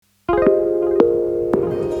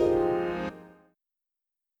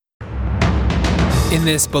In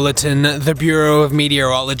this bulletin, the Bureau of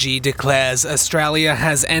Meteorology declares Australia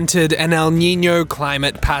has entered an El Niño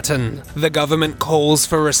climate pattern. The government calls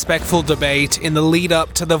for respectful debate in the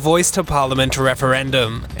lead-up to the Voice to Parliament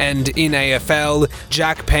referendum. And in AFL,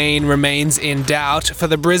 Jack Payne remains in doubt for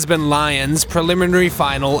the Brisbane Lions preliminary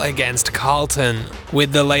final against Carlton.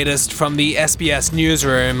 With the latest from the SBS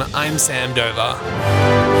newsroom, I'm Sam Dover.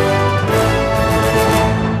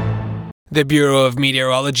 The Bureau of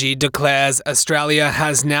Meteorology declares Australia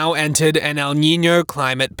has now entered an El Niño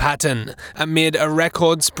climate pattern amid a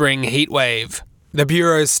record spring heatwave. The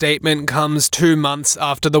Bureau's statement comes 2 months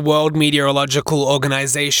after the World Meteorological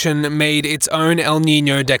Organization made its own El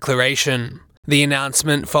Niño declaration. The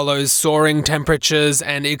announcement follows soaring temperatures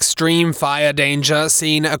and extreme fire danger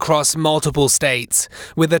seen across multiple states,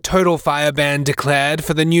 with a total fire ban declared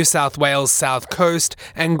for the New South Wales South Coast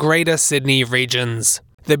and Greater Sydney regions.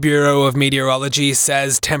 The Bureau of Meteorology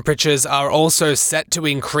says temperatures are also set to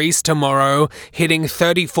increase tomorrow, hitting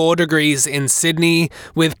 34 degrees in Sydney,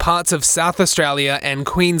 with parts of South Australia and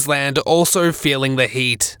Queensland also feeling the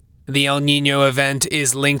heat. The El Niño event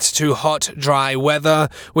is linked to hot, dry weather,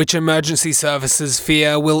 which emergency services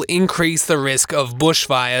fear will increase the risk of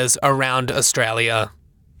bushfires around Australia.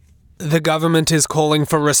 The government is calling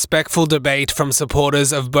for respectful debate from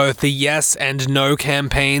supporters of both the Yes and No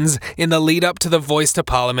campaigns in the lead-up to the Voice to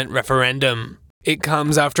Parliament referendum. It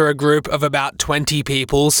comes after a group of about 20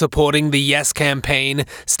 people supporting the Yes campaign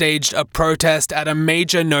staged a protest at a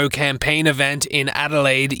major No campaign event in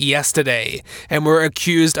Adelaide yesterday and were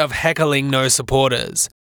accused of heckling No supporters.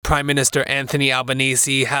 Prime Minister Anthony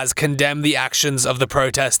Albanese has condemned the actions of the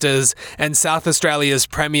protesters, and South Australia's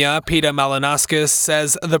Premier Peter Malinauskas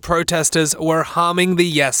says the protesters were harming the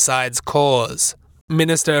Yes side's cause.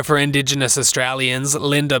 Minister for Indigenous Australians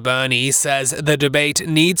Linda Burney says the debate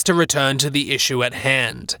needs to return to the issue at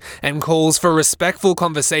hand and calls for respectful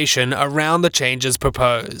conversation around the changes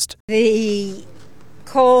proposed. The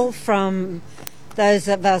call from those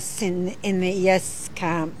of us in the Yes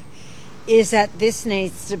camp is that this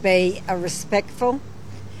needs to be a respectful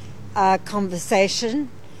conversation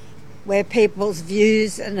where people's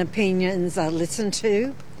views and opinions are listened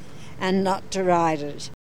to and not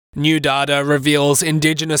derided. New data reveals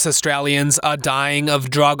Indigenous Australians are dying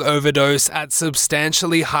of drug overdose at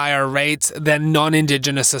substantially higher rates than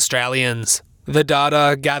non-Indigenous Australians. The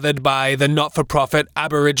data, gathered by the not-for-profit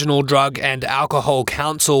Aboriginal Drug and Alcohol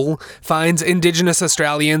Council, finds Indigenous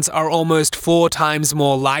Australians are almost 4 times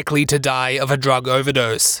more likely to die of a drug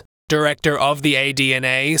overdose. Director of the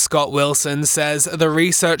ADNA, Scott Wilson, says the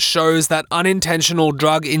research shows that unintentional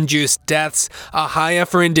drug-induced deaths are higher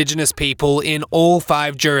for Indigenous people in all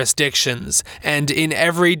 5 jurisdictions and in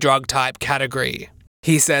every drug type category.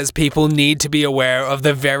 He says people need to be aware of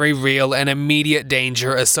the very real and immediate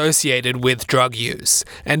danger associated with drug use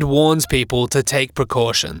and warns people to take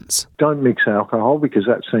precautions. Don't mix alcohol because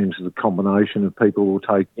that seems the combination of people will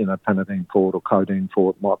take, Panadeine for it or codeine for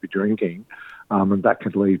it, might be drinking, and that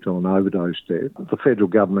could lead to an overdose death. The federal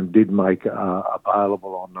government did make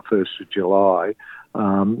available on the 1st of July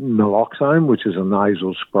naloxone, which is a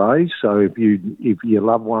nasal spray. So if your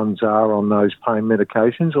loved ones are on those pain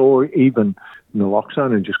medications, or even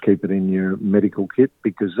naloxone, and just keep it in your medical kit,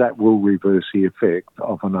 because that will reverse the effect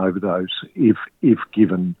of an overdose if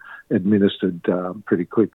administered pretty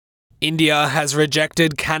quick. India has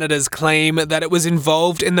rejected Canada's claim that it was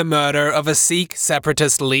involved in the murder of a Sikh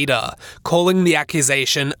separatist leader, calling the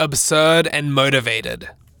accusation absurd and motivated.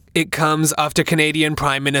 It comes after Canadian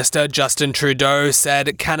Prime Minister Justin Trudeau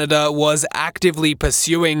said Canada was actively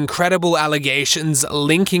pursuing credible allegations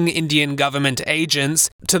linking Indian government agents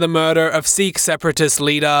to the murder of Sikh separatist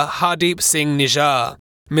leader Hardeep Singh Nijjar.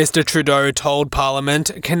 Mr. Trudeau told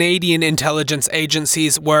Parliament Canadian intelligence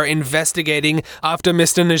agencies were investigating after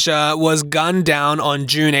Mr. Nijjar was gunned down on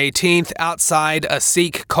June 18th outside a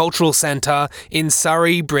Sikh cultural centre in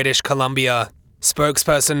Surrey, British Columbia.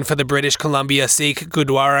 Spokesperson for the British Columbia Sikh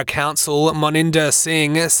Gurdwara Council, Moninder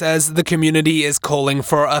Singh, says the community is calling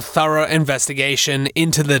for a thorough investigation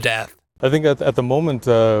into the death. I think at the moment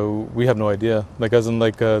we have no idea.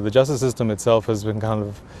 The justice system itself has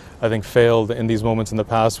been failed in these moments in the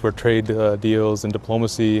past where trade deals and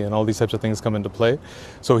diplomacy and all these types of things come into play.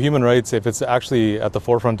 So human rights, if it's actually at the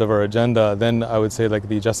forefront of our agenda, then I would say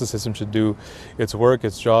the justice system should do its work,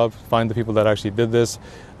 its job, find the people that actually did this.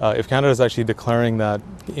 If Canada is actually declaring that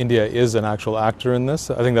India is an actual actor in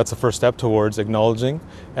this, I think that's a first step towards acknowledging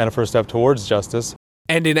and a first step towards justice.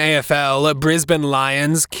 And in AFL, Brisbane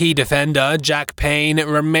Lions key defender Jack Payne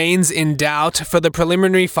remains in doubt for the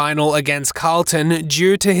preliminary final against Carlton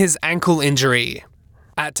due to his ankle injury.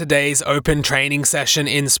 At today's open training session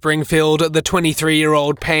in Springfield, the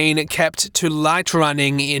 23-year-old Payne kept to light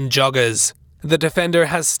running in joggers. The defender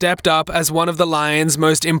has stepped up as one of the Lions'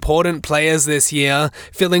 most important players this year,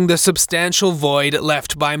 filling the substantial void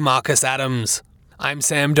left by Marcus Adams. I'm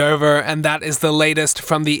Sam Dover, and that is the latest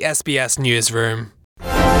from the SBS Newsroom.